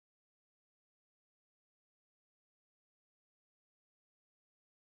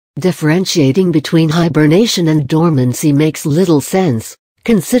Differentiating between hibernation and dormancy makes little sense,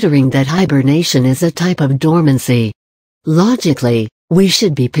 considering that hibernation is a type of dormancy. Logically, we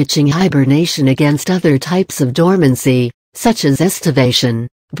should be pitching hibernation against other types of dormancy, such as estivation,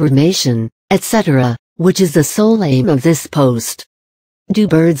 brumation, etc., which is the sole aim of this post. Do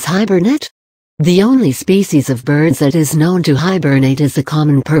birds hibernate? The only species of birds that is known to hibernate is the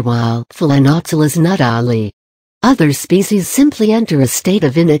common purwile, Phalaenopsilus nuttali. Other species simply enter a state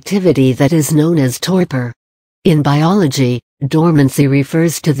of inactivity that is known as torpor. In biology, dormancy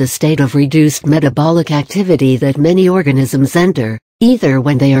refers to the state of reduced metabolic activity that many organisms enter, either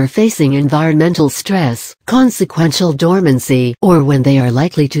when they are facing environmental stress, consequential dormancy, or when they are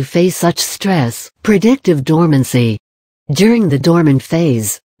likely to face such stress, predictive dormancy. During the dormant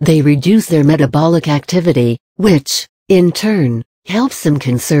phase, they reduce their metabolic activity, which, in turn, helps them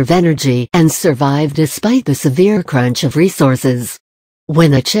conserve energy and survive despite the severe crunch of resources.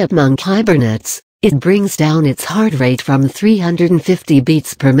 When a chipmunk hibernates, it brings down its heart rate from 350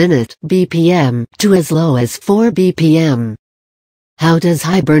 beats per minute (BPM) to as low as 4 BPM. How does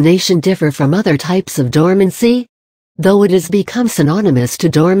hibernation differ from other types of dormancy? Though it has become synonymous to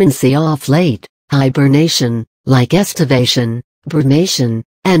dormancy off late, hibernation, like estivation, brumation,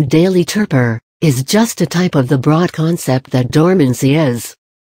 and daily torpor, is just a type of the broad concept that dormancy is.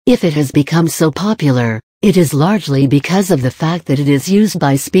 If it has become so popular, it is largely because of the fact that it is used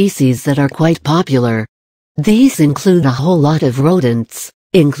by species that are quite popular. These include a whole lot of rodents,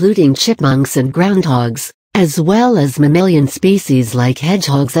 including chipmunks and groundhogs, as well as mammalian species like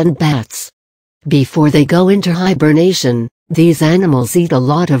hedgehogs and bats. Before they go into hibernation, these animals eat a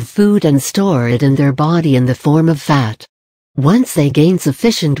lot of food and store it in their body in the form of fat. Once they gain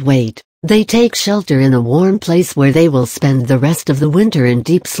sufficient weight, they take shelter in a warm place where they will spend the rest of the winter in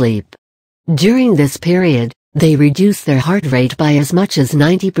deep sleep. During this period, they reduce their heart rate by as much as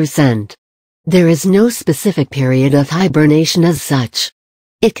 90%. There is no specific period of hibernation as such.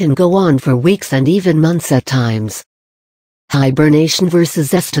 It can go on for weeks and even months at times. Hibernation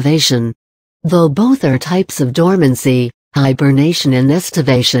versus estivation. Though both are types of dormancy, hibernation and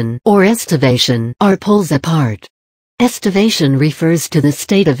estivation are poles apart. Estivation refers to the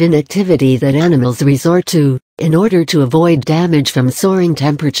state of inactivity that animals resort to, in order to avoid damage from soaring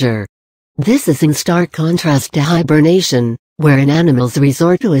temperature. This is in stark contrast to hibernation, wherein animals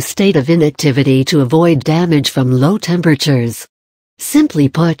resort to a state of inactivity to avoid damage from low temperatures. Simply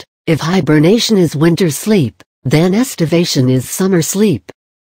put, if hibernation is winter sleep, then estivation is summer sleep.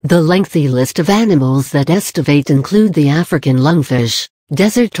 The lengthy list of animals that estivate include the African lungfish,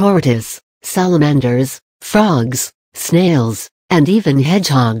 desert tortoise, salamanders, frogs, snails, and even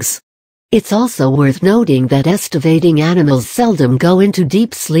hedgehogs. It's also worth noting that estivating animals seldom go into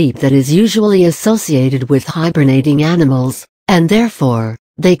deep sleep that is usually associated with hibernating animals, and therefore,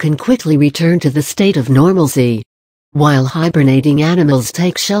 they can quickly return to the state of normalcy. While hibernating animals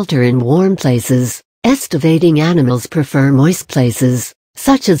take shelter in warm places, estivating animals prefer moist places,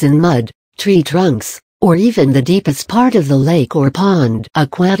 such as in mud, tree trunks, or even the deepest part of the lake or pond.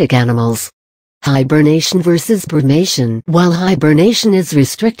 Aquatic animals. Hibernation versus brumation. While hibernation is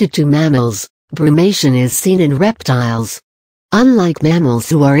restricted to mammals, brumation is seen in reptiles. Unlike mammals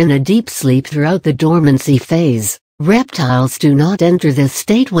who are in a deep sleep throughout the dormancy phase, reptiles do not enter this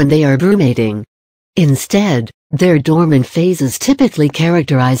state when they are brumating. Instead, their dormant phase is typically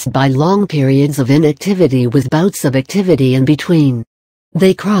characterized by long periods of inactivity with bouts of activity in between.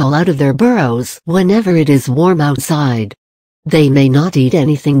 They crawl out of their burrows whenever it is warm outside. They may not eat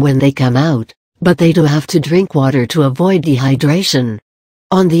anything when they come out, but they do have to drink water to avoid dehydration.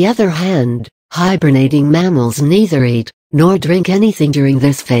 On the other hand, hibernating mammals neither eat nor drink anything during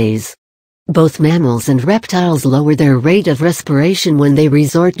this phase. Both mammals and reptiles lower their rate of respiration when they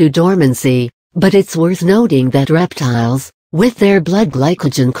resort to dormancy, but it's worth noting that reptiles, with their blood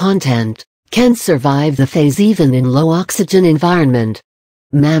glycogen content, can survive the phase even in low oxygen environment.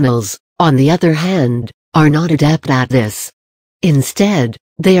 Mammals, on the other hand, are not adept at this. Instead,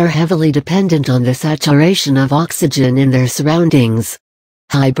 they are heavily dependent on the saturation of oxygen in their surroundings.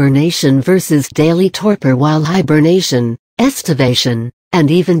 Hibernation versus daily torpor. While hibernation, estivation,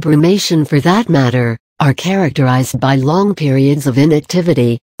 and even brumation for that matter, are characterized by long periods of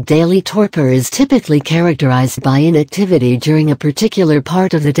inactivity, daily torpor is typically characterized by inactivity during a particular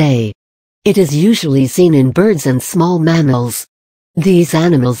part of the day. It is usually seen in birds and small mammals. These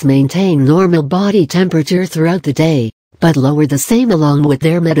animals maintain normal body temperature throughout the day, but lower the same along with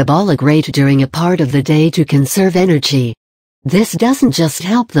their metabolic rate during a part of the day to conserve energy. This doesn't just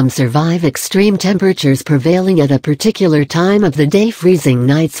help them survive extreme temperatures prevailing at a particular time of the day, freezing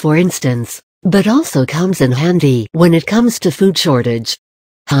nights for instance, but also comes in handy when it comes to food shortage.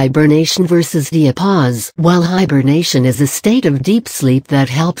 Hibernation versus diapause. While hibernation is a state of deep sleep that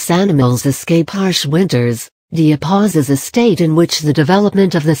helps animals escape harsh winters, diapause is a state in which the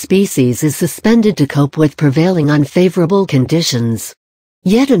development of the species is suspended to cope with prevailing unfavorable conditions.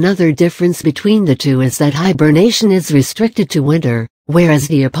 Yet another difference between the two is that hibernation is restricted to winter, whereas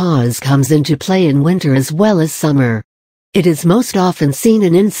diapause comes into play in winter as well as summer. It is most often seen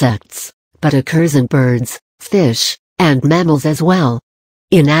in insects, but occurs in birds, fish, and mammals as well.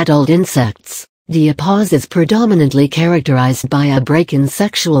 In adult insects, diapause is predominantly characterized by a break in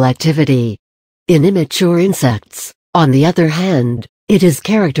sexual activity. In immature insects, on the other hand, it is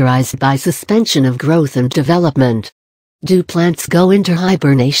characterized by suspension of growth and development. Do plants go into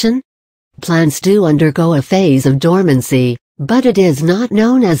hibernation? Plants do undergo a phase of dormancy, but it is not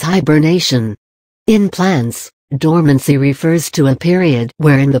known as hibernation. In plants, dormancy refers to a period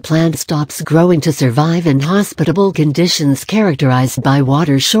wherein the plant stops growing to survive in hospitable conditions characterized by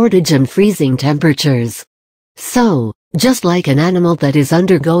water shortage and freezing temperatures. So, just like an animal that is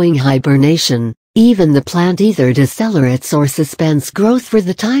undergoing hibernation, even the plant either decelerates or suspends growth for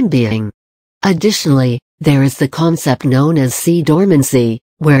the time being. Additionally, there is the concept known as seed dormancy,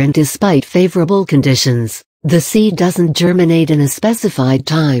 wherein despite favorable conditions, the seed doesn't germinate in a specified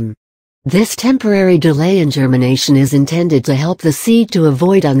time. This temporary delay in germination is intended to help the seed to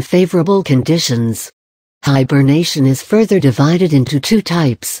avoid unfavorable conditions. Hibernation is further divided into two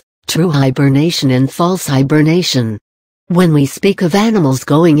types, true hibernation and false hibernation. When we speak of animals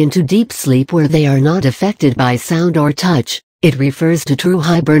going into deep sleep where they are not affected by sound or touch, it refers to true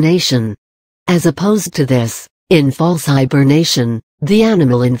hibernation. As opposed to this, in false hibernation, the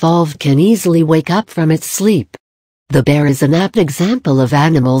animal involved can easily wake up from its sleep. The bear is an apt example of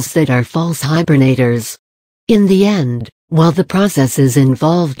animals that are false hibernators. In the end, while the processes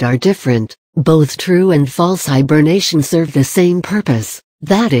involved are different, both true and false hibernation serve the same purpose,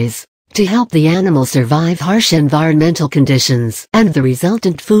 that is, to help the animal survive harsh environmental conditions and the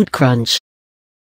resultant food crunch.